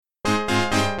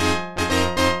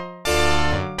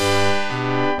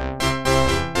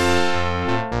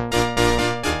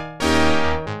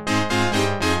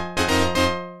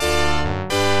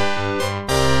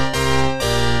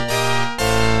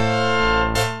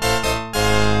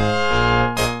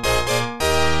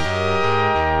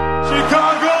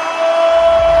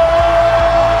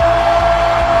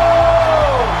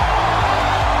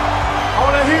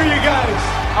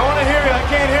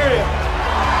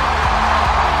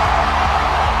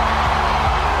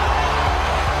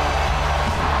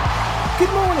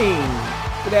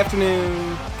good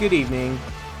afternoon, good evening,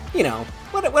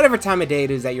 whatever time of day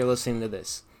it is that you're listening to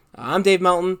this. I'm Dave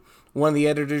Melton, one of the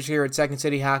editors here at Second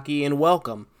City Hockey, and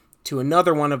welcome to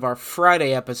another one of our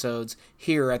Friday episodes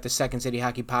here at the Second City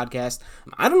Hockey Podcast.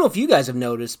 I don't know if you guys have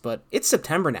noticed, but it's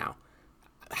September now.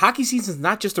 Hockey season's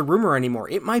not just a rumor anymore.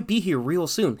 It might be here real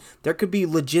soon. There could be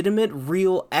legitimate,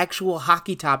 real, actual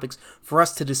hockey topics for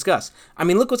us to discuss. I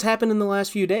mean, look what's happened in the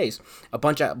last few days. A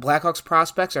bunch of Blackhawks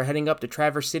prospects are heading up to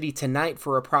Traverse City tonight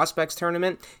for a prospects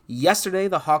tournament. Yesterday,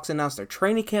 the Hawks announced their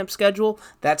training camp schedule.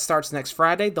 That starts next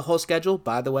Friday. The whole schedule,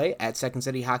 by the way, at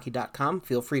secondcityhockey.com.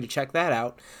 Feel free to check that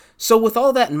out. So with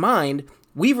all that in mind,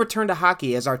 we've returned to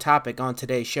hockey as our topic on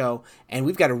today's show, and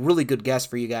we've got a really good guest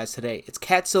for you guys today. It's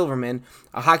Kat Silverman,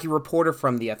 a hockey reporter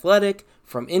from The Athletic,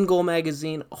 from In Goal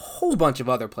Magazine, a whole bunch of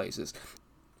other places.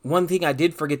 One thing I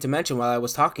did forget to mention while I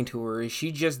was talking to her is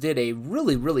she just did a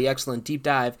really, really excellent deep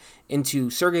dive into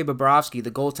Sergei Bobrovsky,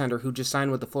 the goaltender who just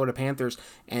signed with the Florida Panthers,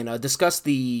 and discussed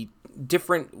the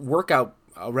different workout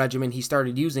regimen he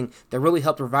started using that really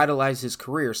helped revitalize his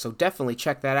career. So definitely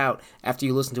check that out after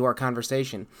you listen to our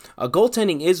conversation.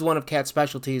 Goaltending is one of Kat's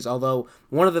specialties, although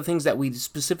one of the things that we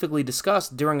specifically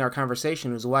discussed during our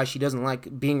conversation is why she doesn't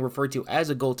like being referred to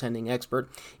as a goaltending expert,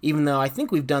 even though I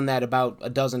think we've done that about a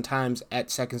dozen times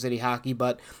at Second City Hockey.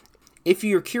 But if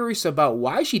you're curious about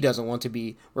why she doesn't want to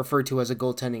be referred to as a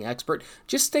goaltending expert,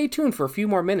 just stay tuned for a few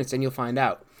more minutes and you'll find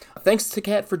out. Thanks to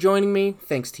Kat for joining me.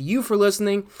 Thanks to you for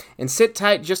listening. And sit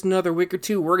tight just another week or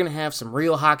two. We're going to have some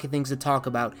real hockey things to talk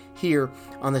about here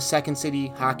on the Second City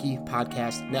Hockey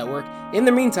Podcast Network. In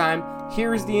the meantime,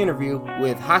 here is the interview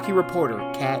with hockey reporter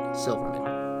Kat Silverman.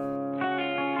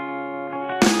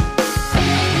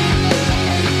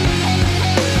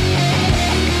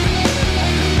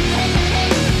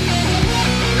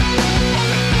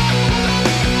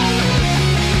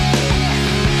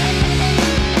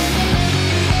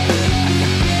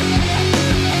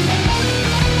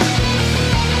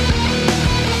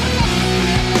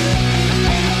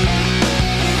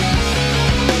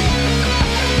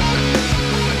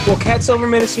 Well, Kat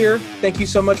Silverman is here. Thank you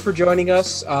so much for joining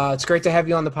us. It's great to have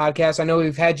you on the podcast. I know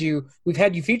we've had you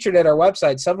featured at our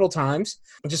website several times.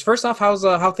 Just first off,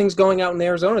 how things going out in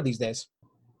Arizona these days?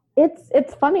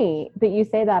 It's funny that you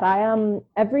say that. I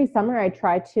every summer I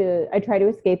try to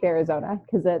escape Arizona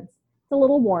because it's a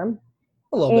little warm.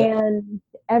 A little bit. And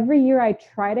every year I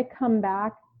try to come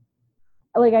back.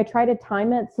 Like I try to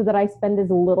time it so that I spend as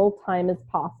little time as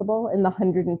possible in the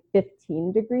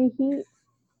 115 degree heat.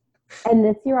 And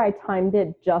this year I timed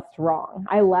it just wrong.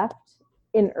 I left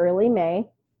in early May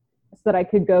so that I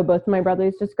could go. Both of my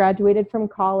brothers just graduated from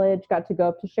college, got to go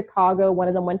up to Chicago. One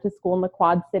of them went to school in the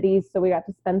Quad Cities, so we got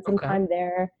to spend some time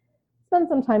there. Spend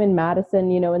some time in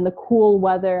Madison, in the cool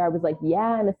weather. I was like, yeah,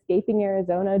 I'm escaping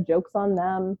Arizona. Joke's on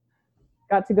them.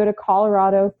 Got to go to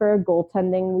Colorado for a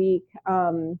goaltending week.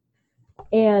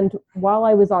 And while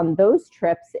I was on those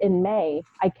trips in May,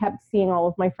 I kept seeing all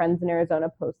of my friends in Arizona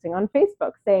posting on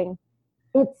Facebook saying,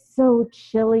 it's so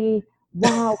chilly.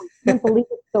 Wow, we can't believe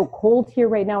it's so cold here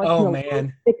right now. It's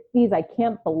in the 60s. I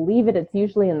can't believe it. It's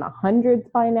usually in the hundreds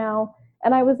by now.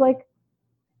 And I was like,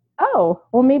 oh,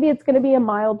 well, maybe it's going to be a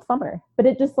mild summer. But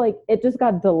it just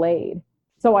got delayed.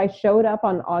 So I showed up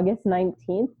on August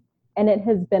 19th, and it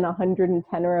has been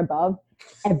 110 or above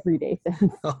every day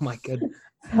since. Oh, my goodness.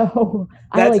 So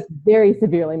I very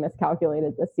severely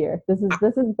miscalculated this year. This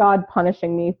is God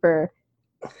punishing me for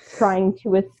trying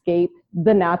to escape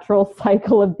the natural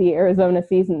cycle of the Arizona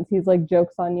seasons. He's like,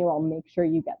 joke's on you. I'll make sure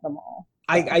you get them all.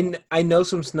 I know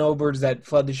some snowbirds that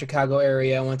flood the Chicago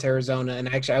area. I went to Arizona,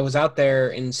 and actually I was out there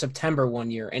in September one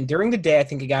year. And during the day, I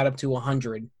think it got up to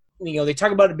 100. They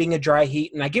talk about it being a dry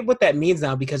heat, and I get what that means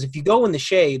now because if you go in the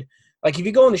shade,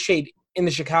 in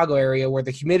the Chicago area where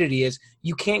the humidity is,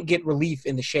 you can't get relief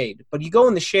in the shade. But you go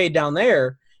in the shade down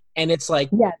there, and it's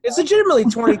it's legitimately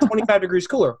 20, 25 degrees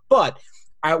cooler. But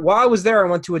while I was there, I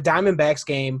went to a Diamondbacks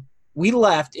game. We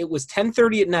left. It was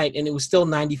 10:30 at night, and it was still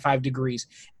 95 degrees.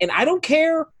 And I don't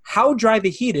care how dry the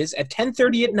heat is. At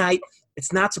 10:30 at night,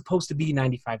 it's not supposed to be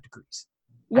 95 degrees.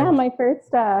 Yeah, my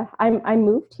first I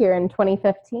moved here in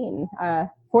 2015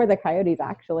 for the Coyotes,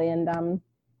 actually. And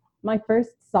my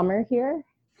first summer here,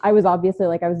 I was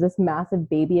this massive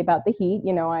baby about the heat.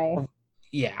 I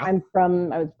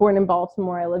was born in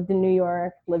Baltimore. I lived in New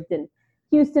York, lived in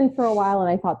Houston for a while, and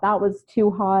I thought that was too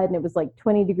hot, and it was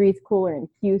 20 degrees cooler in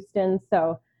Houston.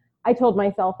 So I told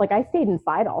myself, I stayed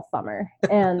inside all summer,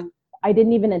 and I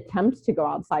didn't even attempt to go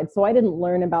outside. So I didn't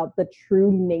learn about the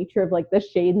true nature of the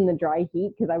shade and the dry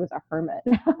heat because I was a hermit.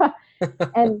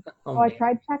 And so I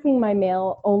tried checking my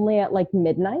mail only at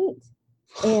midnight.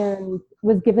 and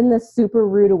was given this super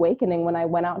rude awakening when I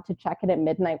went out to check it at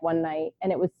midnight one night,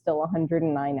 and it was still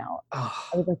 109 out. Oh,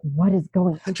 I was like, what is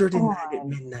going 109 at on?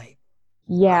 midnight.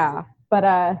 Yeah. But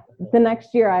the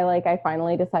next year I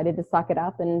finally decided to suck it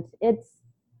up, and it's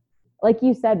like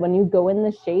you said, when you go in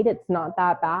the shade, it's not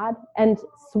that bad, and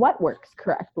sweat works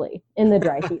correctly in the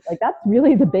dry heat. Like that's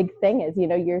really the big thing is,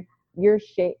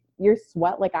 your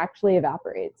sweat like actually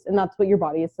evaporates, and that's what your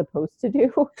body is supposed to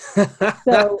do.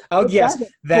 So Oh yes,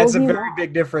 that's a you very off.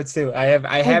 big difference too. I have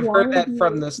As heard long as that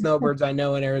from you the snowbirds I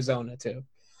know in Arizona too.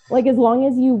 like as long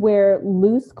as you wear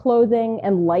loose clothing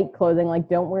and light clothing, like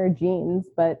don't wear jeans,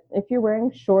 but if you're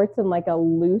wearing shorts and like a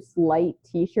loose light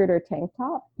t-shirt or tank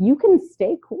top, you can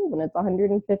stay cool when it's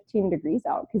 115 degrees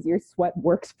out because your sweat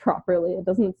works properly. It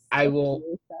doesn't I stick will. to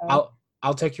you, so.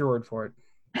 I'll take your word for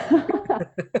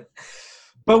it.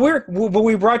 But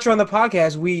we brought you on the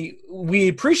podcast. We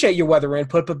appreciate your weather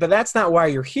input, but that's not why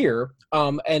you're here.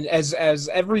 And as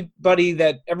everybody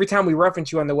that every time we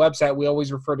reference you on the website, we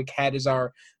always refer to Kat as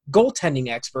our goaltending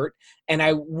expert. And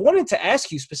I wanted to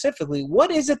ask you specifically, what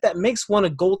is it that makes one a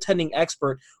goaltending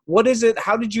expert? What is it?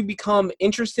 How did you become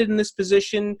interested in this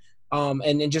position?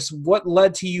 And just what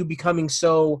led to you becoming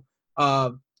so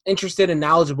interested and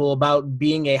knowledgeable about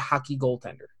being a hockey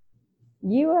goaltender?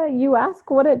 You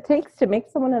ask what it takes to make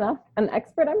someone an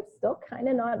expert. I'm still kind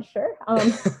of not sure.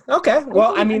 Okay,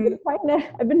 well, I mean,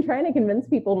 I've been trying to convince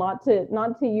people not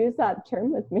to use that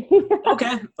term with me.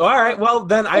 okay, all right. Well,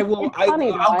 then I will.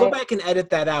 Funny, I'll go back and edit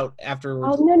that out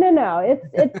afterwards. Oh no.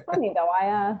 It's funny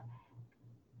though.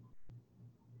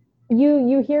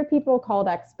 You hear people called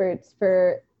experts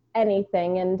for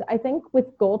anything, and I think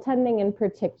with goaltending in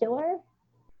particular,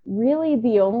 really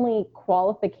the only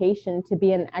qualification to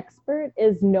be an expert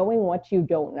is knowing what you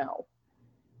don't know.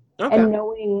 Okay. And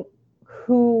knowing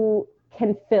who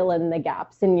can fill in the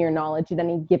gaps in your knowledge at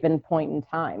any given point in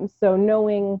time. So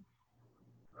knowing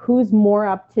who's more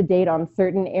up to date on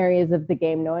certain areas of the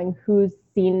game, knowing who's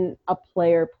seen a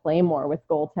player play more with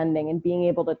goaltending and being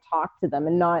able to talk to them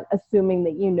and not assuming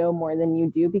that you know more than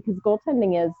you do, because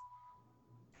goaltending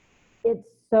it's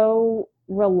so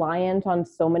reliant on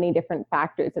so many different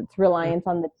factors. It's reliant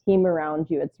on the team around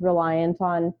you. It's reliant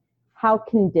on how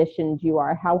conditioned you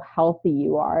are, how healthy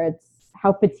you are. It's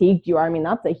how fatigued you are. I mean,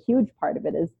 that's a huge part of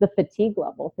it is the fatigue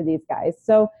level for these guys.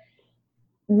 So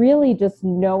really just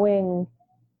knowing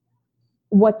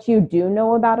what you do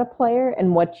know about a player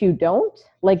and what you don't,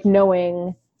 like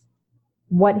knowing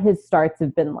what his starts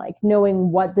have been like,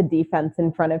 knowing what the defense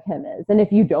in front of him is. And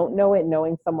if you don't know it,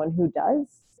 knowing someone who does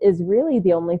is really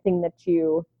the only thing that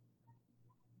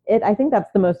I think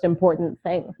that's the most important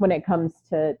thing when it comes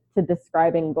to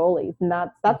describing goalies. And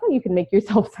that's how you can make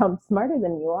yourself sound smarter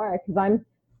than you are. Because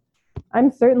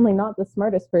I'm certainly not the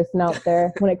smartest person out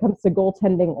there when it comes to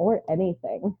goaltending or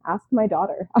anything. Ask my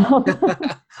daughter.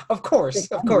 Of course.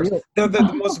 They're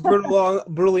the most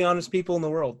brutally honest people in the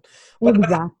world.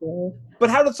 Exactly. But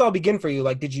how did this all begin for you?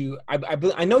 Like, did you?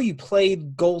 I know you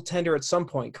played goaltender at some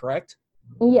point, correct?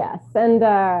 Yes, and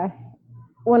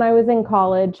when I was in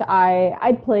college,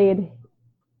 I played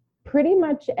pretty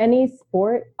much any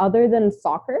sport other than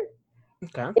soccer.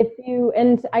 Okay.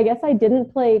 And I guess I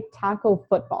didn't play tackle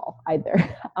football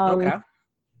either. Okay.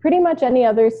 Pretty much any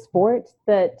other sport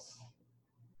that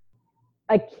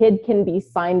a kid can be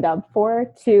signed up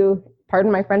for to, pardon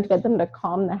my French, get them to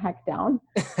calm the heck down.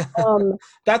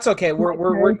 That's okay.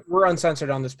 We're uncensored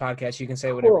on this podcast. You can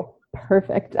say whatever. Cool.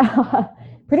 Perfect.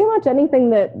 Pretty much anything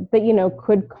that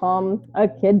could calm a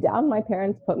kid down, my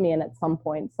parents put me in at some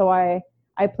point. So I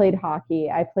played hockey,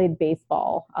 I played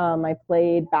baseball, I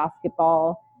played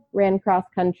basketball, ran cross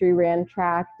country, ran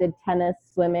track, did tennis,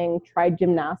 swimming, tried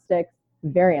gymnastics,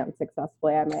 very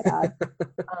unsuccessfully, I might add.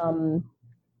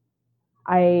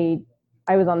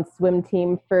 I was on swim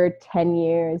team for 10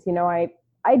 years.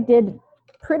 I did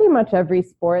pretty much every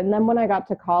sport. And then when I got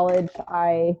to college,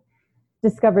 I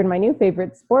discovered my new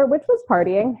favorite sport, which was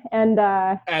partying. And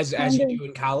as you do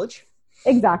in college.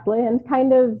 Exactly. And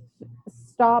kind of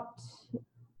stopped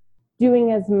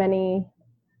doing as many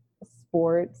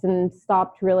sports and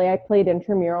stopped really. I played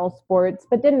intramural sports,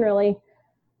 but didn't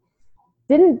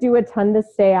do a ton to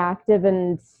stay active.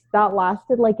 And that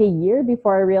lasted like a year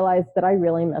before I realized that I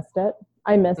really missed it.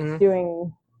 I missed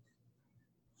doing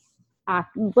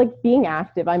being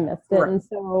active. I missed it. Right. And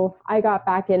so I got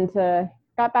back into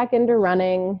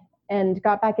running and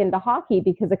got back into hockey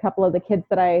because a couple of the kids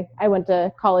that I went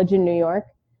to college in New York.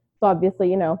 So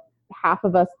obviously, half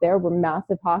of us there were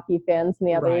massive hockey fans and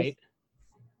the others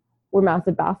were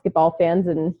massive basketball fans,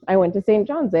 and I went to St.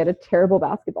 John's. They had a terrible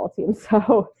basketball team.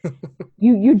 So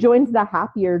you joined the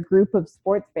happier group of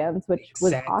sports fans, which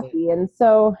was Exactly. hockey. And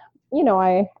so,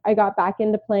 I got back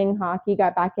into playing hockey,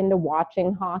 got back into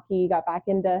watching hockey, got back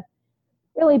into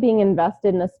really being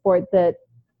invested in a sport that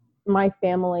my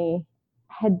family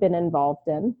had been involved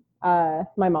in.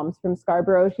 My mom's from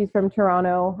Scarborough. She's from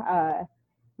Toronto.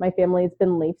 My family's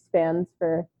been Leafs fans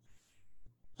for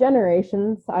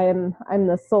generations. I'm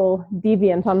the sole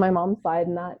deviant on my mom's side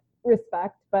in that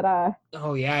respect. But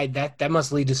Oh yeah, that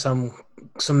must lead to some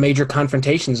major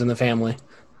confrontations in the family.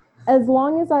 as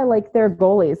long as I like their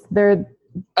goalies, Oh, they're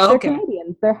okay,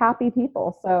 Canadians. They're happy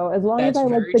people. So as long as that's I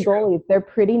like very the true. goalies, they're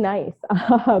pretty nice.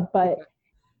 But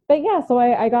yeah, so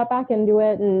I got back into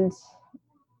it, and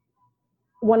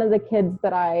one of the kids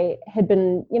that I had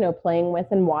been, playing with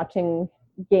and watching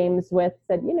games with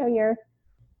said,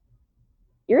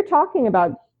 you're talking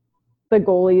about the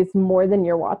goalies more than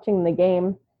you're watching the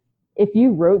game. If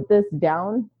you wrote this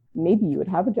down, maybe you would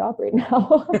have a job right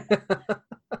now.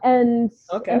 and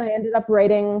Okay. and I ended up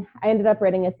writing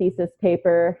a thesis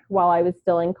paper while I was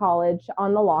still in college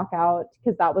on the lockout,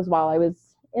 because that was while I was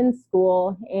in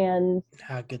school. And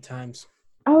Ah, good times.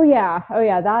 oh yeah,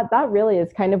 that really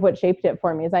is kind of what shaped it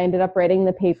for me. Is I ended up writing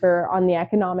the paper on the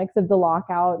economics of the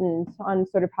lockout and on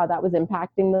sort of how that was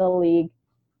impacting the league.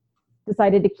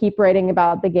 Decided to keep writing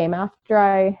about the game after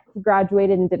I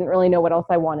graduated and didn't really know what else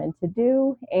I wanted to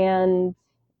do, and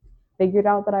figured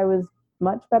out that I was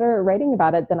much better at writing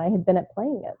about it than I had been at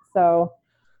playing it. So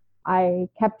I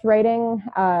kept writing,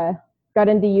 got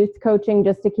into youth coaching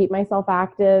just to keep myself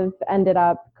active, ended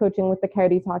up coaching with the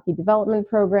Coyotes Hockey Development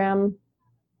Program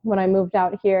when I moved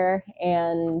out here.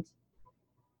 And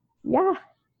yeah,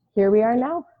 here we are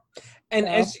now. And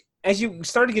So as you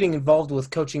started getting involved with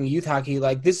coaching youth hockey,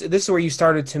 like this is where you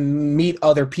started to meet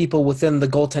other people within the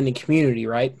goaltending community,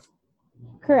 right?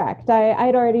 correct.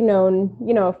 I'd already known,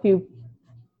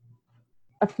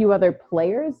 a few other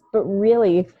players, but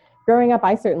really growing up,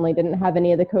 I certainly didn't have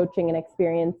any of the coaching and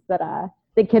experience that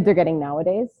the kids are getting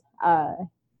nowadays.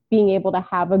 Being able to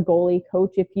have a goalie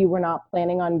coach if you were not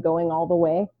planning on going all the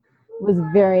way was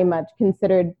very much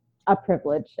considered a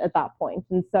privilege at that point.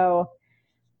 And so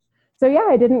yeah,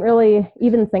 I didn't really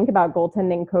even think about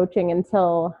goaltending coaching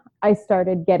until I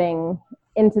started getting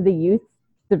into the youth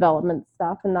development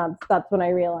stuff, and that's when I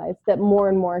realized that more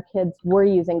and more kids were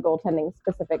using goaltending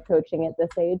specific coaching at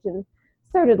this age, and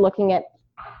started looking at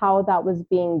how that was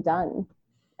being done.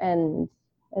 And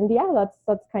yeah,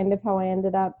 that's kind of how I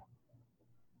ended up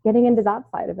getting into that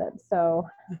side of it. So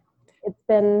it's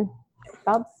been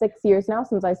about 6 years now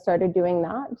since I started doing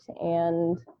that,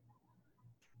 and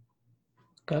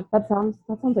Okay. that sounds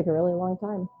like a really long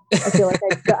time. I feel like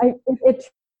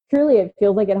it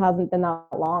feels like it hasn't been that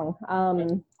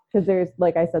long. Because there's,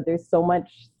 like I said, there's so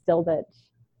much still that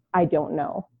I don't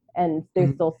know, and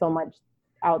there's still so much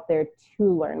out there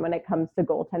to learn when it comes to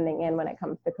goaltending and when it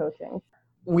comes to coaching.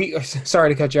 We sorry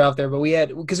to cut you off there, but we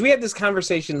had this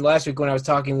conversation last week when I was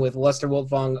talking with Lester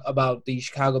Wiltfong about the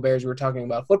Chicago Bears. We were talking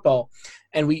about football,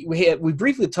 and we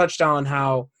briefly touched on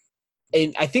how,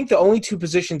 and I think the only two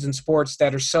positions in sports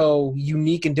that are so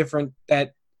unique and different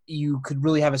that you could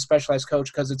really have a specialized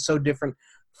coach because it's so different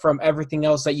from everything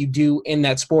else that you do in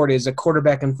that sport is a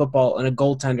quarterback in football and a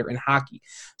goaltender in hockey.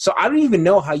 So I don't even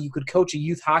know how you could coach a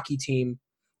youth hockey team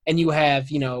and you have,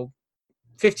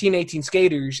 15, 18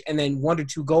 skaters and then one or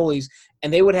two goalies,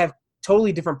 and they would have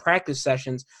totally different practice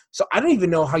sessions. So I don't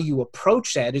even know how you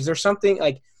approach that. Is there something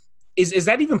like, is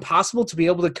that even possible to be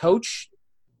able to coach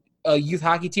a youth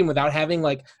hockey team without having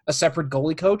like a separate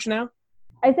goalie coach now?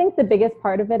 I think the biggest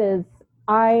part of it is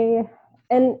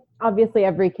and obviously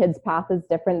every kid's path is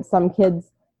different. Some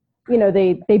kids,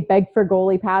 they beg for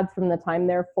goalie pads from the time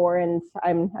they're 4, and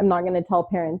I'm not going to tell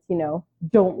parents,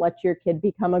 don't let your kid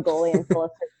become a goalie until a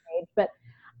certain age. But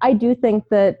I do think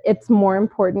that it's more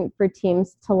important for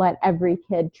teams to let every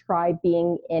kid try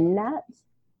being in net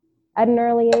at an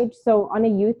early age. So on a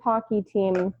youth hockey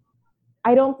team,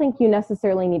 I don't think you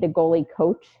necessarily need a goalie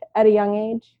coach at a young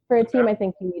age for a team. Okay. I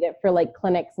think you need it for like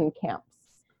clinics and camps.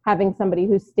 Having somebody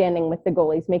who's standing with the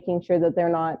goalies, making sure that they're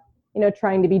not,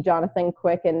 trying to be Jonathan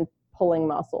Quick and pulling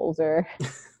muscles, or,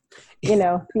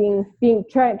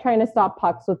 trying to stop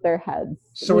pucks with their heads.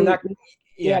 So we're We, not, we,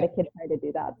 we yeah. had a kid try to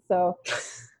do that. So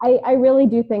I really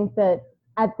do think that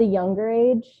at the younger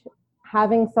age,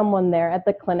 having someone there at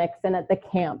the clinics and at the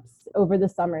camps over the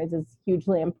summers is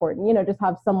hugely important. Just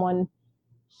have someone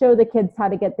show the kids how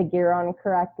to get the gear on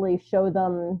correctly, show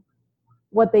them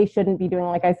what they shouldn't be doing.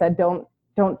 Like I said, don't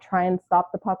try and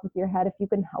stop the puck with your head if you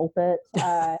can help it.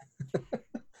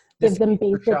 give them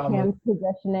for basic child hand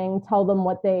positioning, tell them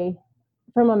what they,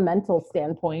 from a mental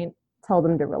standpoint, tell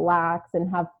them to relax and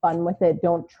have fun with it.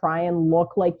 Don't try and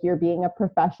look like you're being a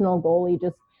professional goalie.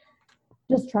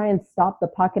 Just try and stop the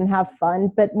puck and have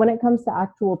fun. But when it comes to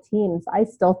actual teams, I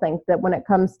still think that when it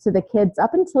comes to the kids,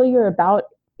 up until you're about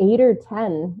 8 or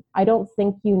 10, I don't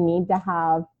think you need to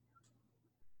have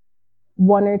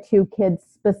one or two kids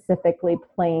specifically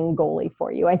playing goalie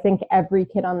for you. I think every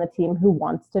kid on the team who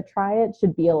wants to try it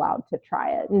should be allowed to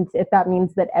try it. And if that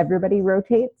means that everybody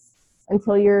rotates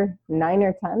until you're 9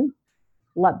 or 10,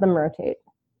 let them rotate.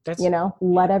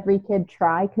 Let every kid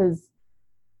try, because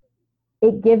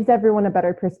it gives everyone a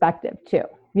better perspective too.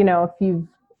 If you've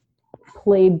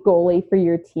played goalie for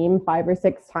your team 5 or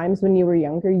 6 times when you were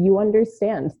younger, you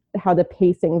understand how the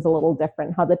pacing's a little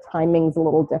different, how the timing's a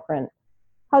little different,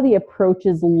 how the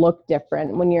approaches look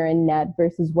different when you're in net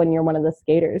versus when you're one of the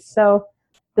skaters. So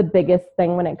the biggest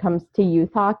thing when it comes to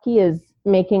youth hockey is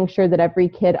making sure that every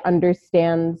kid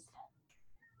understands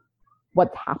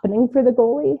what's happening for the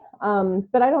goalie.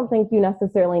 But I don't think you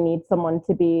necessarily need someone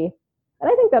to be,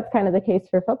 and I think that's kind of the case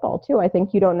for football too. I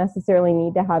think you don't necessarily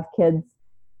need to have kids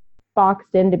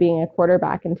boxed into being a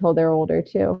quarterback until they're older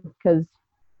too, because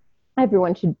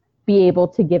everyone should be able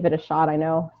to give it a shot. I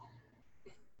know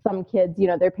some kids,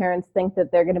 their parents think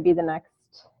that they're going to be the next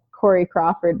Corey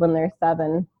Crawford when they're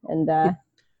 7 and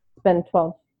spend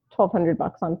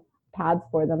 $1,200 on pads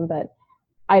for them. But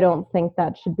I don't think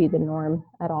that should be the norm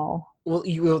at all. Well,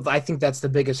 I think that's the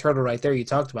biggest hurdle right there you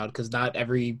talked about, because not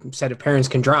every set of parents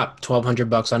can drop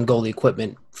 $1,200 on goalie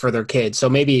equipment for their kids. So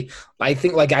maybe I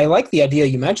think I like the idea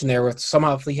you mentioned there with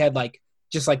somehow if we had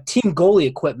just team goalie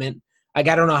equipment. I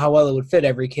don't know how well it would fit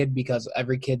every kid, because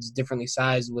every kid's differently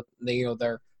sized with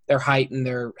their height and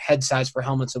their head size for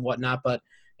helmets and whatnot. But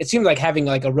it seems like having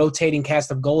a rotating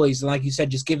cast of goalies, and like you said,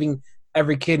 just giving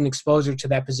every kid an exposure to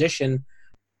that position.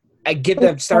 I get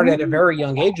them started at a very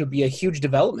young age would be a huge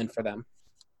development for them.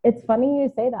 It's funny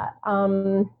you say that.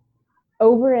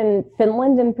 Over in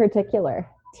Finland in particular,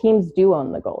 teams do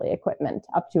own the goalie equipment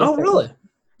up to a certain really?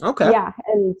 Okay. Yeah,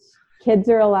 and kids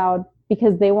are allowed,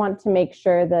 because they want to make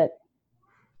sure that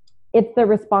it's the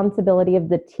responsibility of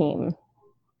the team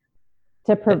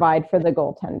to provide for the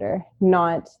goaltender,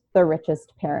 not the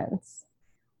richest parents.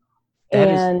 That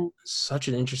is such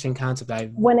an interesting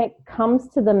concept. When it comes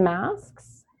to the masks,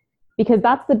 because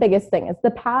that's the biggest thing, is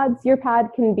the pads. Your pad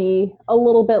can be a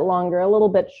little bit longer, a little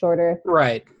bit shorter.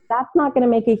 Right. That's not going to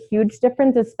make a huge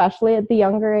difference, especially at the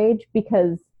younger age,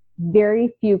 because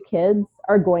very few kids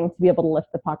are going to be able to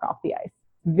lift the puck off the ice.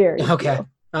 Very few. Okay.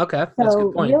 That's a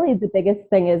good point. Really the biggest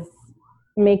thing is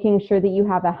making sure that you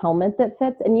have a helmet that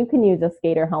fits, and you can use a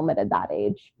skater helmet at that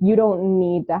age. You don't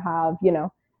need to have,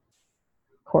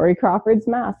 Corey Crawford's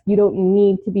mask. You don't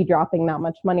need to be dropping that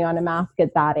much money on a mask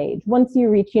at that age. Once you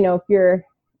reach,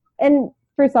 and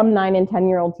for some 9 and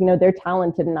 10-year-olds, they're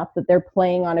talented enough that they're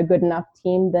playing on a good enough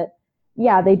team that,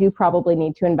 yeah, they do probably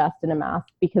need to invest in a mask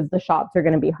because the shots are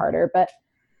going to be harder. But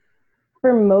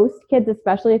for most kids,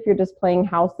 especially if you're just playing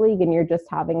house league and you're just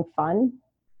having fun,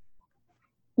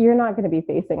 you're not going to be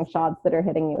facing shots that are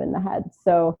hitting you in the head.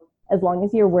 So as long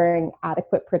as you're wearing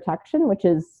adequate protection, which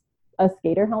is a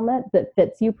skater helmet that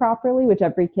fits you properly, which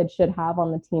every kid should have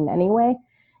on the team anyway,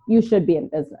 you should be in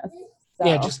business. So,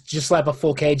 yeah, just slap a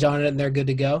full cage on it and they're good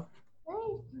to go.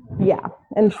 Yeah.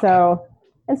 And so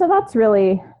that's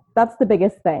the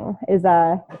biggest thing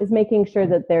is making sure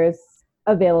that there's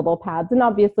available pads. And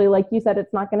obviously, like you said,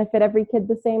 it's not going to fit every kid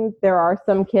the same. There are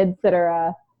some kids that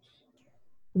are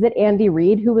is it Andy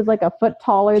Reid who was a foot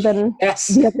taller than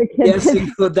the other kids?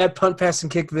 Yes, that punt, pass,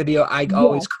 and kick video, I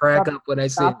always crack up when I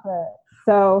see it.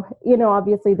 So,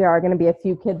 obviously there are going to be a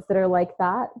few kids that are like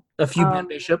that. A few Ben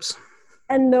Bishops.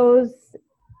 And those,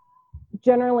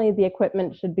 generally the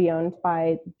equipment should be owned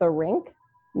by the rink,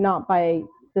 not by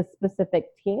the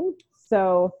specific team.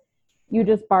 So you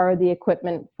just borrow the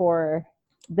equipment for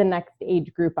the next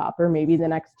age group up, or maybe the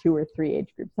next 2 or 3 age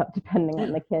groups up, depending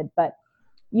on the kid. But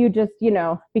you just,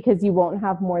 because you won't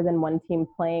have more than one team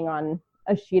playing on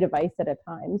a sheet of ice at a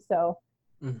time. So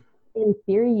in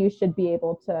theory,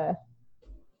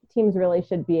 teams really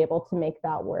should be able to make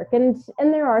that work. And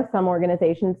there are some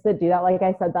organizations that do that. Like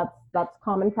I said, that's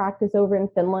common practice over in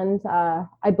Finland.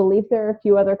 I believe there are a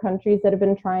few other countries that have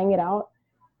been trying it out.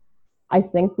 I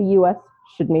think the U.S.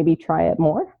 should maybe try it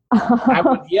more.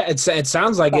 It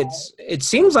sounds like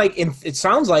it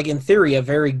sounds like in theory a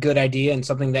very good idea and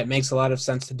something that makes a lot of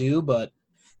sense to do, but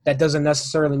that doesn't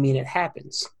necessarily mean it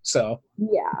happens. So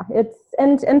yeah, it's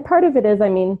and part of it is,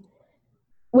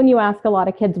 when you ask a lot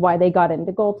of kids why they got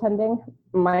into goaltending,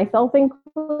 myself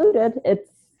included, it's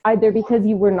either because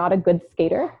you were not a good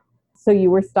skater So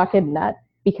you were stuck in net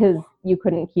because you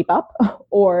couldn't keep up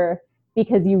or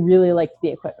because you really liked the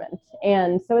equipment.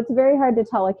 And so it's very hard to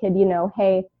tell a kid,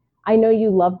 hey, I know you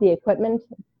love the equipment,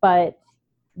 but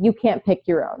you can't pick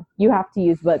your own. You have to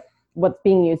use what's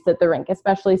being used at the rink,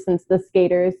 especially since the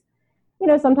skaters,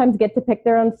 sometimes get to pick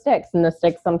their own sticks, and the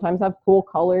sticks sometimes have cool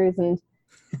colors. And,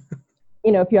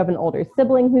 if you have an older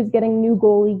sibling who's getting new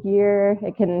goalie gear,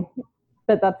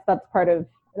 but that's part of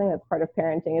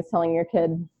parenting, is telling your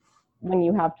kid, when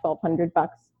you have $1,200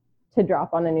 to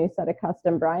drop on a new set of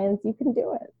custom Bryans, you can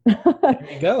do it.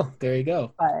 There you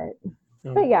go.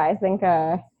 But yeah, I think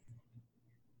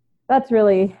that's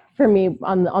really, for me,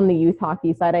 on the youth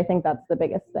hockey side, I think that's the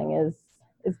biggest thing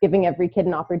is giving every kid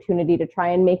an opportunity to try,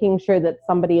 and making sure that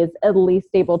somebody is at least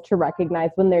able to recognize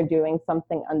when they're doing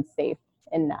something unsafe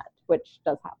in net, which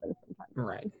does happen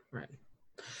sometimes. Right.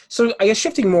 So I guess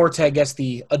shifting more to,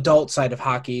 the adult side of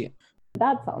hockey.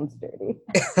 That sounds dirty.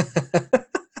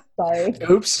 Sorry.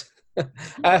 Oops.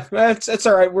 It's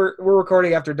all right. We're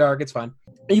recording after dark. It's fine.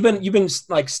 You've been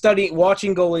like studying,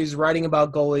 watching goalies, writing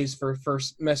about goalies for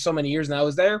so many years now.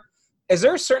 Is there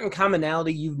a certain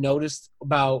commonality you've noticed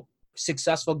about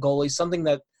successful goalies? Something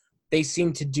that they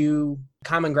seem to do,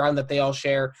 common ground that they all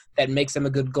share, that makes them a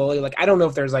good goalie? Like, I don't know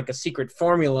if there's like a secret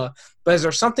formula, but is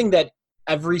there something that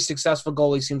every successful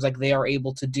goalie seems like they are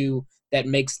able to do that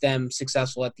makes them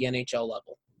successful at the NHL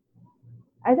level?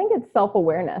 I think it's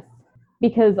self-awareness,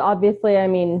 because obviously,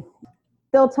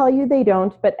 they'll tell you they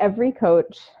don't, but every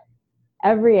coach,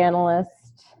 every analyst,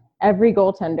 every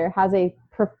goaltender has a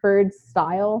preferred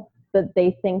style that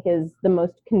they think is the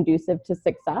most conducive to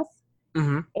success.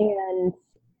 Mm-hmm. And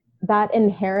that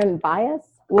inherent bias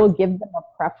will give them a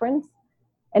preference.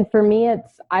 And for me,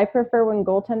 I prefer when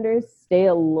goaltenders stay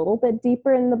a little bit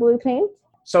deeper in the blue paint.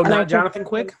 So not Jonathan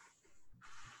Quick?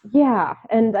 Yeah,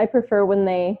 and I prefer when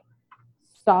they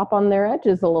stop on their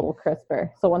edges a little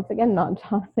crisper. So once again, not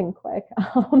Jonathan Quick.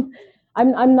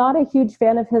 I'm not a huge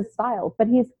fan of his style, but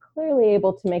he's clearly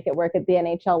able to make it work at the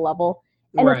NHL level,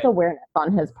 and It's awareness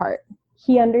on his part.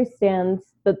 He understands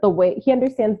the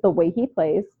way he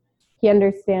plays. He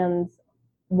understands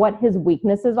what his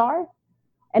weaknesses are,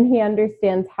 and he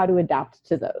understands how to adapt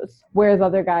to those. Whereas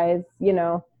other guys,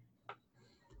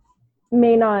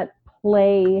 may not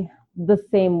play the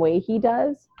same way he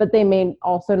does, but they may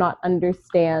also not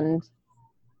understand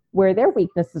where their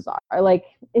weaknesses are. Like,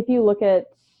 if you look at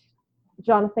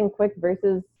Jonathan Quick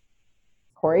versus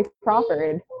Corey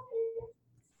Crawford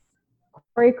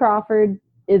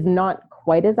is not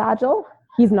quite as agile.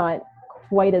 He's not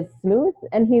quite as smooth,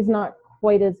 and he's not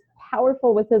quite as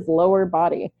powerful with his lower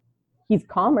body. He's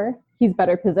calmer, he's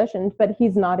better positioned, but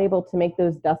he's not able to make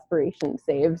those desperation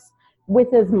saves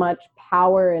with as much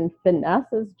power and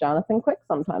finesse as Jonathan Quick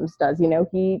sometimes does.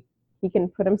 He can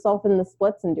put himself in the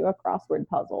splits and do a crossword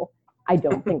puzzle. I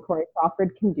don't think Corey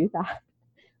Crawford can do that.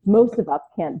 Most of us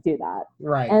can't do that.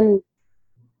 Right. And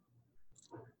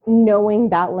knowing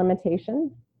that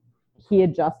limitation, he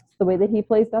adjusts the way that he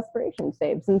plays desperation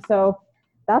saves. And so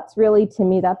that's really, to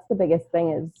me, that's the biggest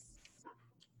thing, is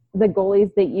the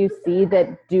goalies that you see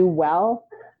that do well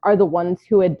are the ones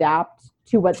who adapt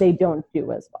to what they don't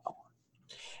do as well.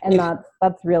 And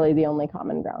that's really the only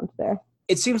common ground there.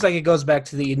 It seems like it goes back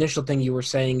to the initial thing you were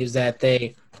saying, is that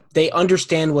they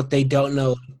understand what they don't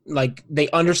know. Like, they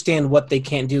understand what they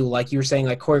can't do. Like you were saying,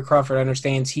 like Corey Crawford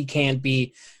understands he can't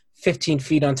be 15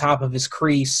 feet on top of his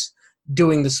crease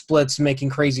doing the splits, making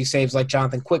crazy saves like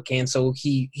Jonathan Quick can. So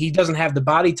he doesn't have the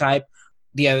body type,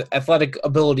 the athletic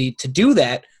ability to do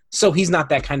that. So he's not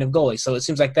that kind of goalie. So it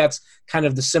seems like that's kind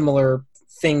of the similar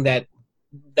thing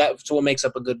that's what makes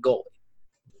up a good goalie.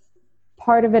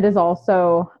 Part of it is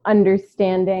also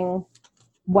understanding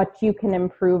what you can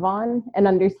improve on, and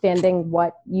understanding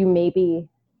what you maybe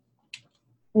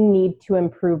need to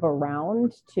improve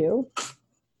around too.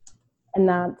 And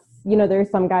that's, there are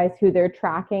some guys who their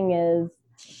tracking is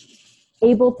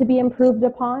able to be improved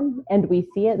upon, and we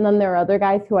see it. And then there are other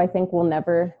guys who I think will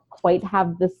never quite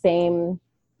have the same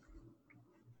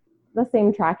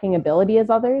tracking ability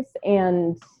as others,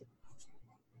 and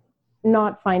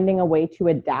not finding a way to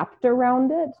adapt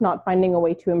around it, not finding a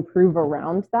way to improve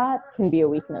around that can be a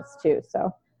weakness too.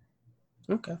 So,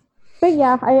 okay. But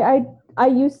yeah, I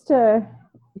used to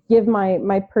give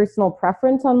my personal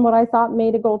preference on what I thought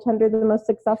made a goaltender the most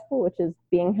successful, which is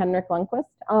being Henrik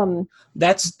Lundqvist.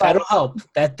 That'll help.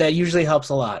 That usually helps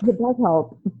a lot. It does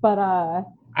help, but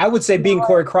I would say being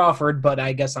Corey Crawford, but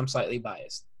I guess I'm slightly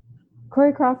biased.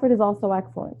 Corey Crawford is also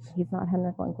excellent. He's not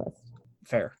Henrik Lundqvist.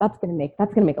 Fair. That's gonna make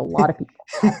a lot of people.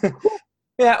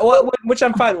 Yeah, well, which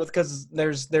I'm fine with, because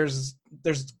there's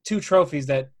there's 2 trophies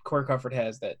that Corey Crawford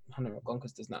has that Henrik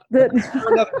Lundqvist does not. But that's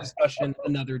for another discussion,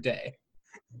 another day.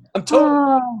 I'm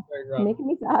totally making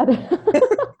me sad.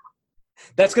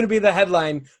 That's going to be the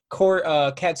headline.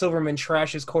 Cat Silverman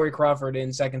trashes Corey Crawford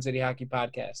in Second City Hockey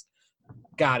Podcast.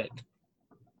 Got it.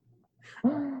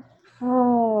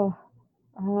 Oh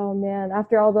man!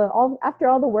 After all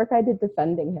the work I did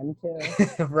defending him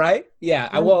too. Right? Yeah.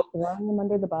 Throwing him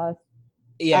under the bus.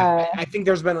 Yeah, I think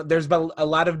there's been a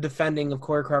lot of defending of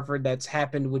Corey Crawford that's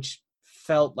happened, which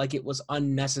felt like it was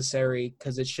unnecessary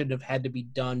because it shouldn't have had to be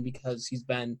done because he's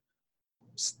been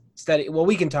steady. Well,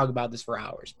 we can talk about this for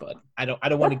hours, but I don't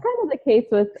want to. That's kind of the case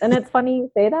with, and it's funny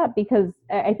you say that because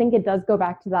I think it does go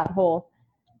back to that whole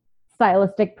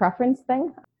stylistic preference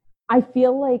thing. I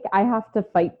feel like I have to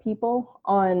fight people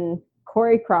on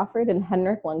Corey Crawford and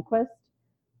Henrik Lundqvist,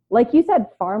 like you said,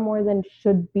 far more than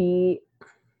should be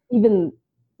even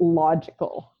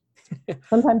logical.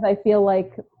 Sometimes I feel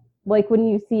like when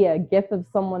you see a gif of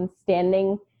someone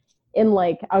standing in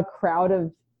like a crowd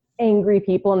of angry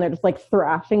people and they're just like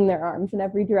thrashing their arms in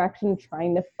every direction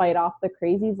trying to fight off the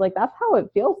crazies, like that's how it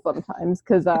feels sometimes,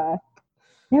 because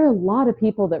there are a lot of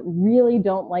people that really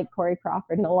don't like Corey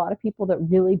Crawford and a lot of people that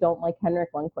really don't like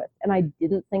Henrik Lundqvist, and I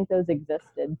didn't think those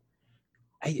existed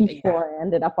before I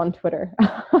ended up on Twitter.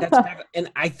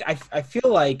 And I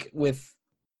feel like with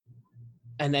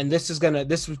and then this is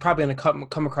probably gonna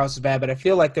come across as bad, but I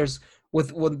feel like there's with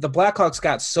the Blackhawks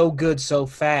got so good so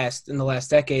fast in the last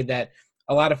decade that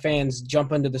a lot of fans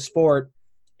jump into the sport,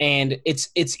 and it's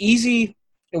easy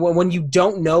when you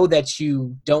don't know that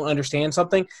you don't understand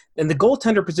something. And the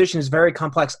goaltender position is very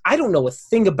complex. I don't know a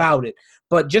thing about it,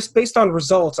 but just based on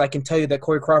results, I can tell you that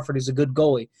Corey Crawford is a good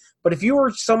goalie. But if you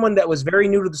were someone that was very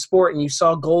new to the sport and you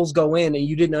saw goals go in and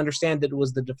you didn't understand that it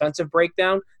was the defensive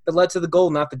breakdown that led to the goal,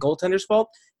 not the goaltender's fault,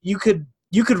 you could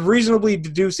reasonably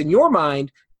deduce in your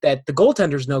mind that the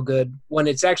goaltender's no good when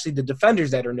it's actually the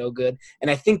defenders that are no good. And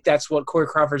I think that's what Corey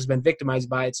Crawford's been victimized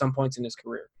by at some points in his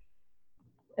career.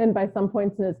 And by some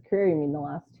points in his career, you mean the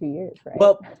last 2 years, right?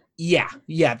 Well, yeah,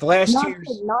 the last 2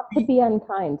 years. Not to be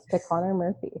unkind to Connor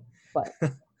Murphy, but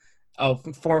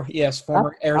former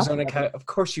Arizona Coyote. Of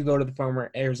course, you go to the former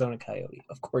Arizona Coyote.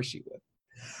 Of course, you would.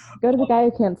 Go to the guy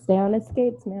who can't stay on his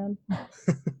skates, man.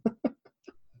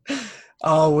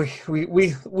 Oh,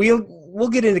 we'll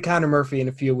get into Connor Murphy in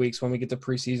a few weeks when we get to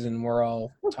preseason. We're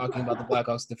all talking about the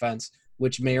Blackhawks defense,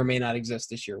 which may or may not exist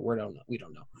this year. We don't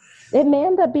know. It may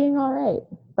end up being all right.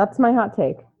 That's my hot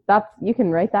take. You can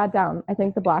write that down. I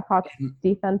think the Blackhawks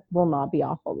defense will not be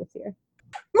awful this year.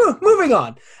 Moving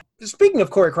on. Speaking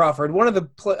of Corey Crawford, one of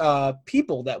the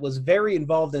people that was very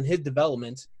involved in his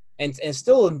development and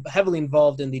still heavily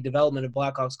involved in the development of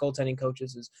Blackhawks goaltending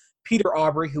coaches is Peter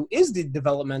Aubrey, who is the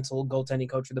developmental goaltending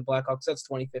coach of the Blackhawks since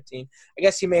 2015. I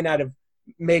guess he may not have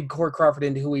made Corey Crawford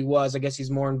into who he was. I guess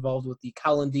he's more involved with the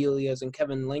Colin Delias and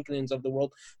Kevin Lincolns of the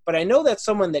world. But I know that's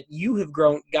someone that you have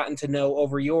gotten to know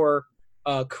over your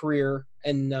career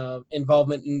and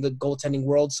involvement in the goaltending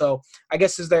world. So I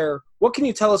guess what can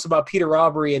you tell us about Peter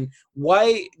Aubrey, and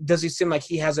why does he seem like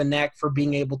he has a knack for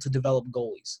being able to develop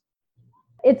goalies?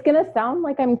 It's going to sound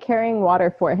like I'm carrying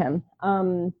water for him.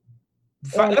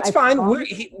 That's fine.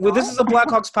 This is a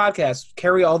Blackhawks podcast.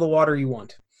 Carry all the water you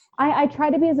want. I try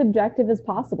to be as objective as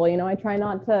possible. I try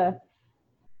not to,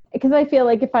 because I feel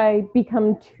like if I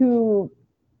become too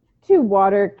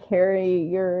water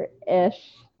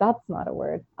carrier-ish, that's not a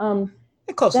word.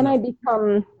 Then I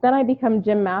become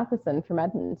Jim Matheson from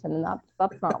Edmonton, and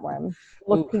that's not where I'm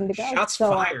looking to go. Shots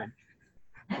fired.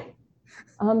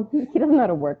 He doesn't know how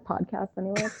to work podcasts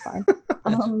anyway. It's fine.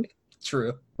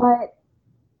 True. But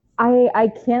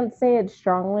I can't say it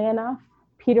strongly enough.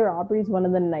 Peter Aubrey's one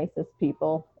of the nicest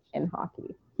people in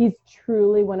hockey. He's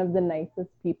truly one of the nicest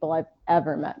people I've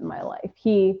ever met in my life.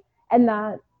 And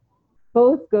that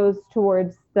both goes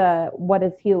towards what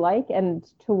is he like and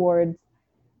towards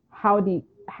how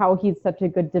he's such a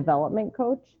good development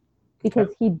coach, because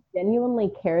he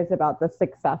genuinely cares about the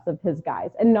success of his guys,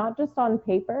 and not just on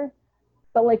paper,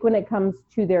 but like when it comes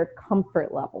to their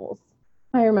comfort levels.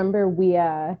 I remember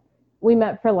we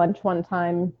met for lunch one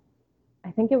time.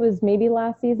 I think it was maybe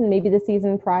last season, maybe the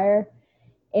season prior,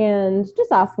 and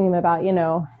just asking him about,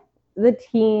 the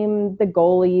team, the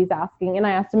goalies, and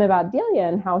I asked him about Delia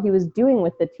and how he was doing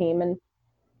with the team. And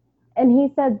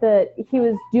he said that he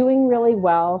was doing really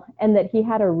well and that he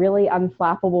had a really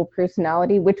unflappable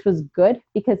personality, which was good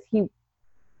because he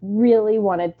really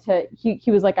wanted to, he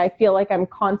was like, I feel like I'm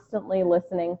constantly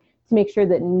listening to make sure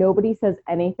that nobody says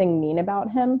anything mean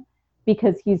about him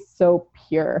because he's so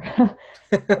pure.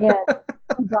 And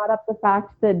he brought up the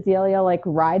fact that Delia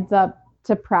rides up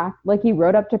to practice, like he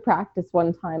rode up to practice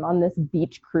one time on this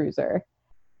beach cruiser.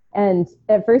 And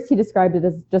at first he described it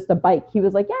as just a bike. He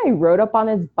was like, yeah, he rode up on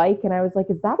his bike. And I was like,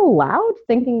 is that allowed?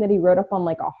 Thinking that he rode up on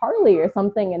like a Harley or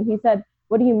something. And he said,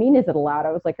 what do you mean, is it allowed?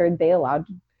 I was like, are they allowed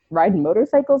to ride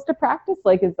motorcycles to practice?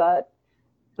 Like,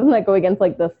 doesn't that go against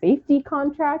like the safety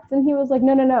contracts? And he was like,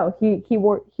 no.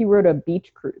 He rode a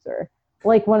beach cruiser,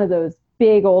 like one of those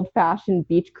big old fashioned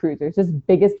beach cruisers, just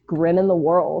biggest grin in the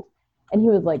world. And he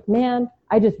was like, man,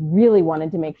 I just really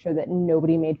wanted to make sure that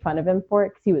nobody made fun of him for it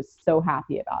because he was so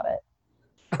happy about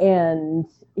it. And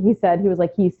he said, he was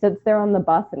like, he sits there on the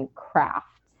bus and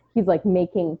crafts. He's like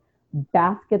making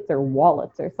baskets or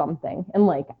wallets or something. And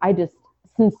like, I just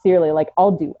sincerely, like,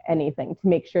 I'll do anything to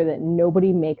make sure that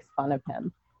nobody makes fun of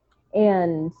him.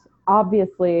 And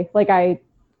obviously, like, I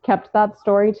kept that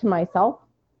story to myself.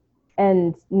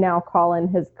 And now Colin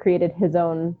has created his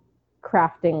own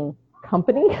crafting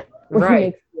company where he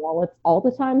makes wallets all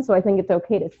the time. So I think it's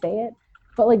okay to say it.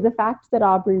 But like the fact that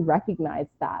Aubrey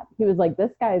recognized that, he was like,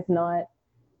 this guy's not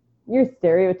your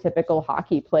stereotypical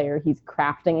hockey player. He's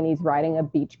crafting and he's riding a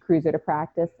beach cruiser to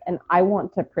practice. And I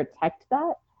want to protect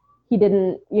that. He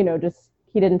didn't,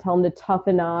 he didn't tell him to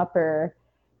toughen up or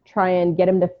try and get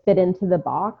him to fit into the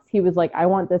box. He was like, I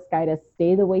want this guy to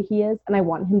stay the way he is. And I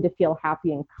want him to feel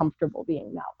happy and comfortable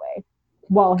being that way,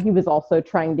 while he was also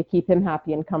trying to keep him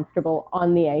happy and comfortable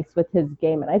on the ice with his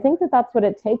game. And I think that that's what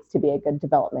it takes to be a good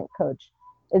development coach,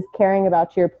 is caring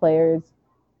about your players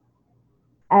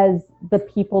as the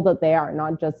people that they are,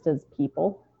 not just as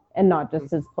people and not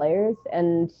just as players.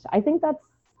 And I think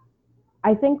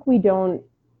we don't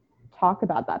talk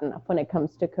about that enough when it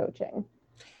comes to coaching.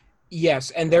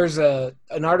 Yes, and there's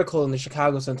an article in the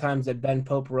Chicago Sun-Times that Ben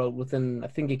Pope wrote I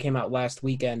think it came out last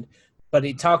weekend, but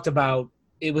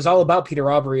it was all about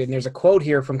Peter Aubrey, and there's a quote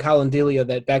here from Colin Delia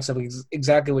that backs up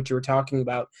exactly what you were talking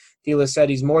about. Delia said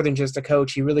he's more than just a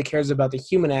coach. He really cares about the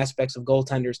human aspects of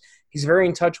goaltenders. He's very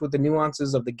in touch with the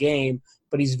nuances of the game,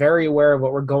 but he's very aware of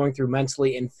what we're going through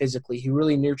mentally and physically. He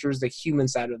really nurtures the human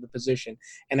side of the position.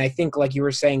 And I think, like you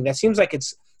were saying, that seems like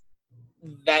it's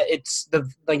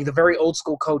the very old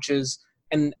school coaches,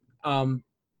 and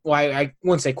I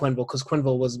wouldn't say Quenneville, because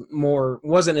Quenneville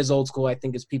wasn't as old school, I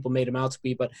think, as people made him out to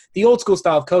be. But the old school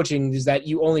style of coaching is that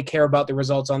you only care about the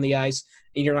results on the ice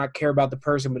and you're not care about the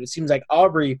person. But it seems like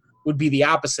Aubrey would be the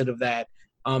opposite of that.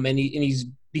 And he's,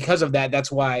 because of that,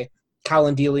 that's why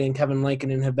Colin Delia and Kevin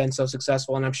Lankinen have been so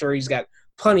successful. And I'm sure he's got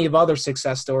plenty of other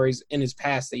success stories in his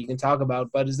past that you can talk about.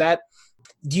 But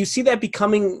do you see that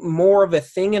becoming more of a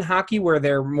thing in hockey, where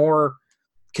they're more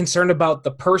concerned about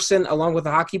the person along with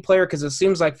the hockey player? Because it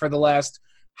seems like for the last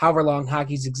however long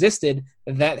hockey's existed,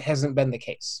 that hasn't been the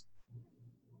case.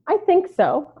 I think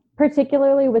so,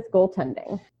 particularly with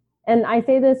goaltending. And I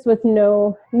say this with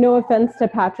no offense to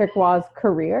Patrick Waugh's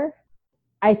career.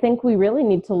 I think we really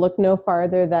need to look no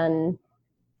farther than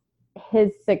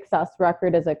his success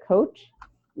record as a coach,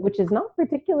 which is not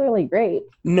particularly great.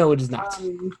 No, it is not.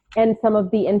 And some of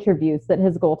the interviews that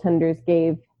his goaltenders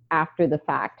gave after the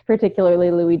fact,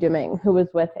 particularly Louis Domingue, who was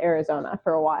with Arizona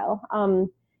for a while.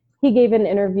 He gave an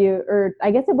interview, or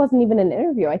I guess it wasn't even an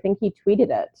interview. I think he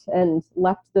tweeted it and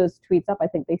left those tweets up. I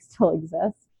think they still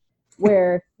exist,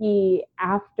 where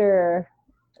after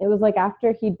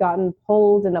he'd gotten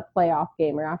pulled in a playoff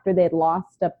game, or after they'd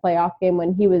lost a playoff game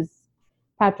when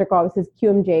Patrick Waugh was his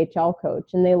QMJHL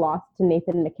coach, and they lost to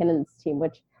Nathan MacKinnon's team,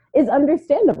 which is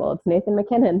understandable. It's Nathan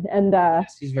MacKinnon. And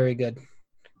yes, he's very good.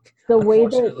 The way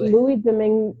that Louis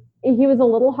Domingue, he was a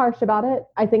little harsh about it.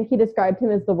 I think he described him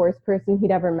as the worst person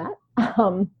he'd ever met.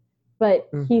 But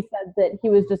he said that he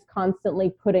was just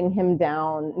constantly putting him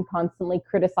down and constantly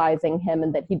criticizing him,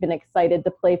 and that he'd been excited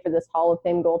to play for this Hall of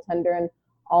Fame goaltender, and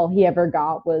all he ever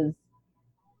got was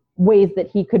ways that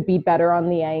he could be better on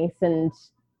the ice, and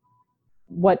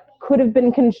what could have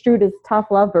been construed as tough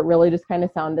love, but really just kind of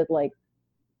sounded like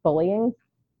bullying,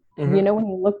 when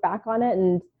you look back on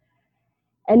it.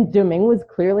 And Domingue was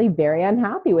clearly very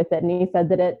unhappy with it. And he said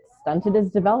that it stunted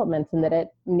his development and that it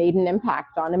made an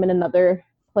impact on him. And another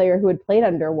player who had played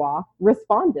under Waugh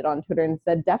responded on Twitter and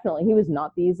said, definitely, he was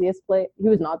not the easiest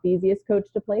coach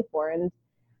to play for. And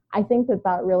I think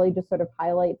that really just sort of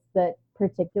highlights that,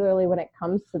 particularly when it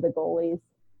comes to the goalies,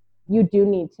 you do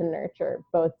need to nurture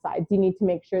both sides. You need to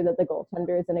make sure that the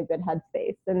goaltender is in a good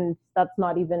headspace. And that's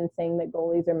not even saying that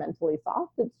goalies are mentally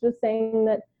soft. It's just saying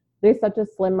that there's such a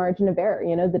slim margin of error.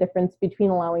 The difference between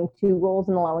allowing 2 goals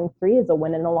and allowing 3 is a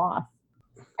win and a loss.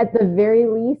 At the very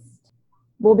least,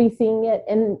 we'll be seeing it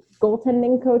in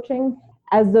goaltending coaching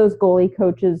as those goalie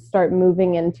coaches start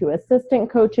moving into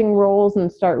assistant coaching roles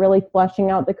and start really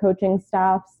fleshing out the coaching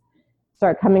staffs.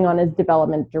 start coming on as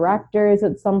development directors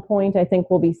at some point. I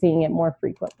think we'll be seeing it more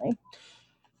frequently.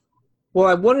 Well,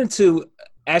 I wanted to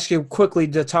ask you quickly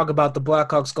to talk about the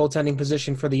Blackhawks goaltending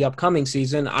position for the upcoming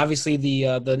season. Obviously,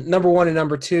 the number one and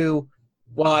number two,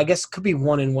 well, I guess it could be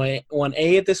 1 and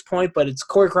 1A at this point, but it's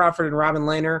Corey Crawford and Robin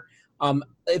Lehner.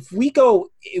 If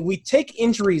we take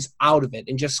injuries out of it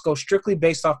and just go strictly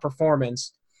based off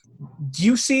performance, do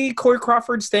you see Corey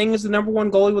Crawford staying as the number one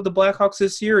goalie with the Blackhawks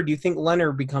this year, or do you think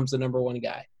Lehner becomes the number one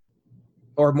guy?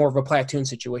 Or more of a platoon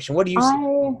situation? What do you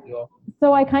see?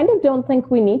 So I kind of don't think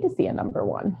we need to see a number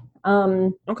one.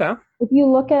 Okay. If you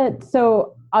look at,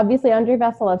 so obviously Andrei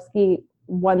Vasilevsky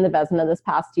won the Vezina this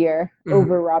past year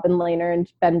over Robin Lehner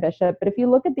and Ben Bishop. But if you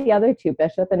look at the other two,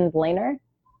 Bishop and Lehner,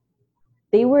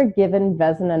 they were given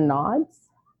Vezina nods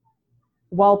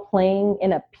while playing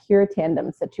in a pure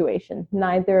tandem situation.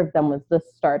 Neither of them was the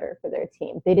starter for their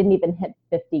team. They didn't even hit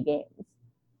 50 games.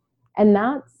 And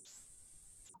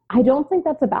I don't think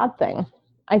that's a bad thing.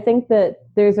 I think that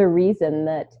there's a reason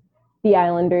that the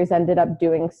Islanders ended up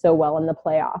doing so well in the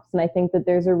playoffs. And I think that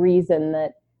there's a reason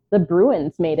that the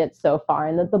Bruins made it so far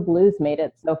and that the Blues made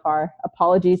it so far.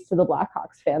 Apologies to the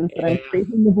Blackhawks fans that I'm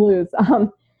praising the Blues.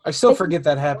 I still forget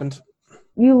that happened.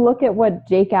 You look at what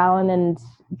Jake Allen and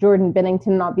Jordan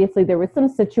Binnington, obviously there was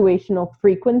some situational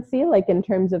frequency, like in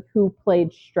terms of who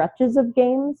played stretches of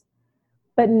games.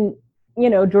 But,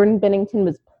 Jordan Binnington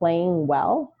was playing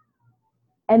well.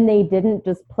 And they didn't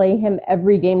just play him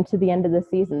every game to the end of the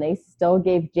season. They still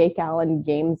gave Jake Allen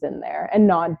games in there, and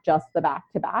not just the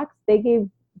back-to-backs. They gave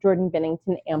Jordan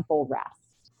Binnington ample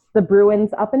rest. The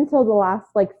Bruins, up until the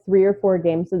last 3 or 4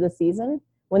 games of the season,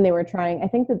 when they were trying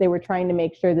to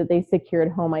make sure that they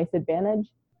secured home ice advantage,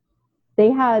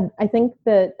 they had, I think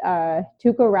that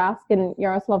Tuukka Rask and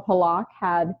Yaroslav Halak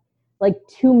had a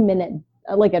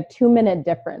 2-minute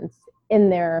difference in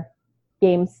their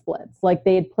game splits.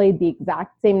 They had played the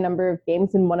exact same number of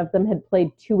games, and one of them had played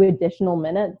 2 additional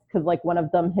minutes because one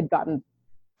of them had gotten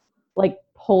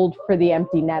pulled for the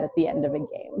empty net at the end of a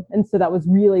game. And so that was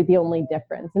really the only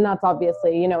difference. And that's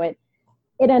obviously,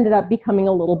 it ended up becoming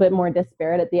a little bit more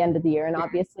disparate at the end of the year. And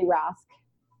obviously Rask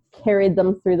carried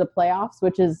them through the playoffs,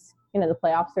 which is, the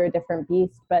playoffs are a different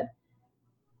beast, but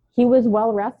he was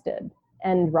well rested.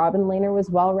 And Robin Lehner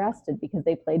was well rested because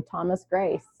they played Thomas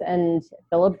Greiss, and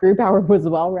Philip Grubauer was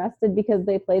well rested because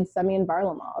they played Semyon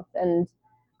Varlamov. And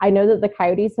I know that the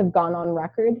Coyotes have gone on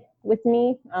record with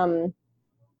me,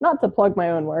 not to plug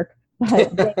my own work,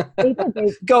 but they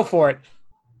did. Go for it.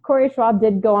 Corey Schwab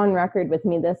did go on record with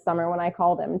me this summer when I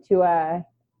called him to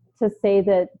say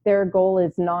that their goal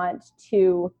is not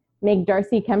to make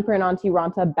Darcy Kemper and Antti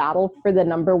Ranta battle for the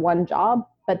number one job,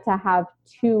 but to have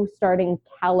 2 starting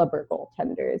caliber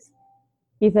goaltenders.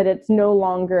 He said it's no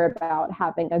longer about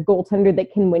having a goaltender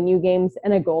that can win you games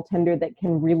and a goaltender that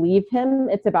can relieve him.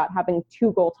 It's about having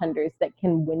 2 goaltenders that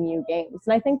can win you games.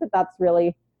 And I think that that's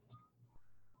really,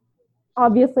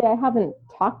 obviously I haven't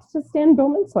talked to Stan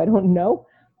Bowman, so I don't know,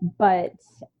 but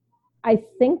I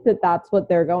think that that's what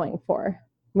they're going for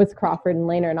with Crawford and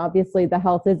Lehner. And obviously the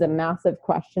health is a massive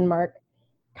question mark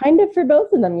kind of for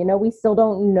both of them. We still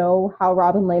don't know how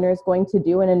Robin Lehner is going to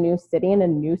do in a new city, in a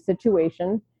new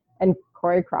situation. And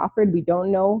Corey Crawford, we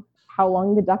don't know how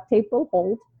long the duct tape will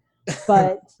hold.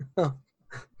 But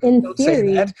in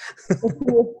theory, I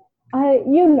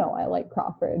like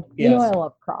Crawford. Yes. I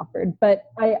love Crawford. But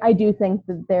I do think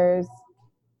that there's,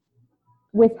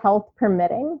 with health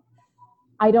permitting,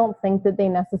 I don't think that they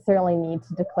necessarily need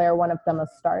to declare one of them a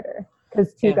starter.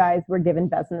 Because 2 guys were given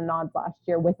Vezina nods last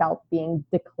year without being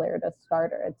declared a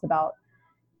starter. It's about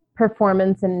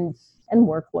performance and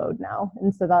workload now.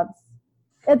 And so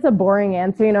it's a boring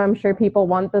answer. I'm sure people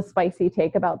want the spicy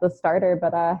take about the starter,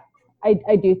 but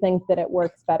I do think that it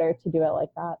works better to do it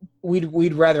like that.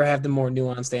 We'd rather have the more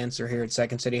nuanced answer here at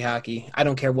Second City Hockey. I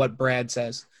don't care what Brad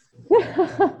says. That's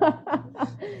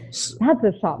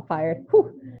a shot fired.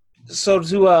 Whew. So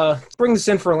to bring this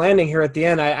in for a landing here at the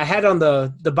end, I had on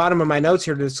the bottom of my notes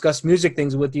here to discuss music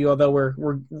things with you, although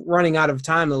we're running out of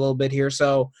time a little bit here.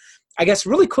 So I guess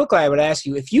really quickly I would ask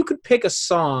you, if you could pick a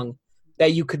song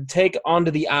that you could take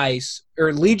onto the ice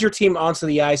or lead your team onto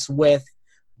the ice with,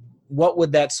 what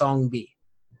would that song be?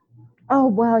 Oh,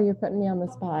 wow, you're putting me on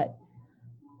the spot.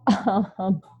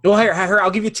 Well, here,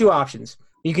 I'll give you 2 options.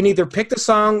 You can either pick the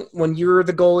song when you're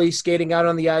the goalie skating out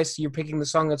on the ice, you're picking the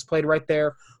song that's played right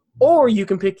there, or you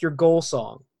can pick your goal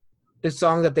song, the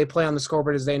song that they play on the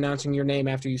scoreboard as they announcing your name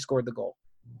after you scored the goal.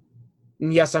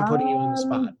 And yes, I'm putting you on the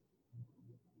spot.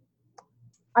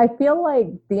 I feel like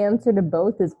the answer to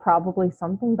both is probably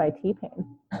something by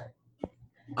T-Pain.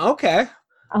 Okay.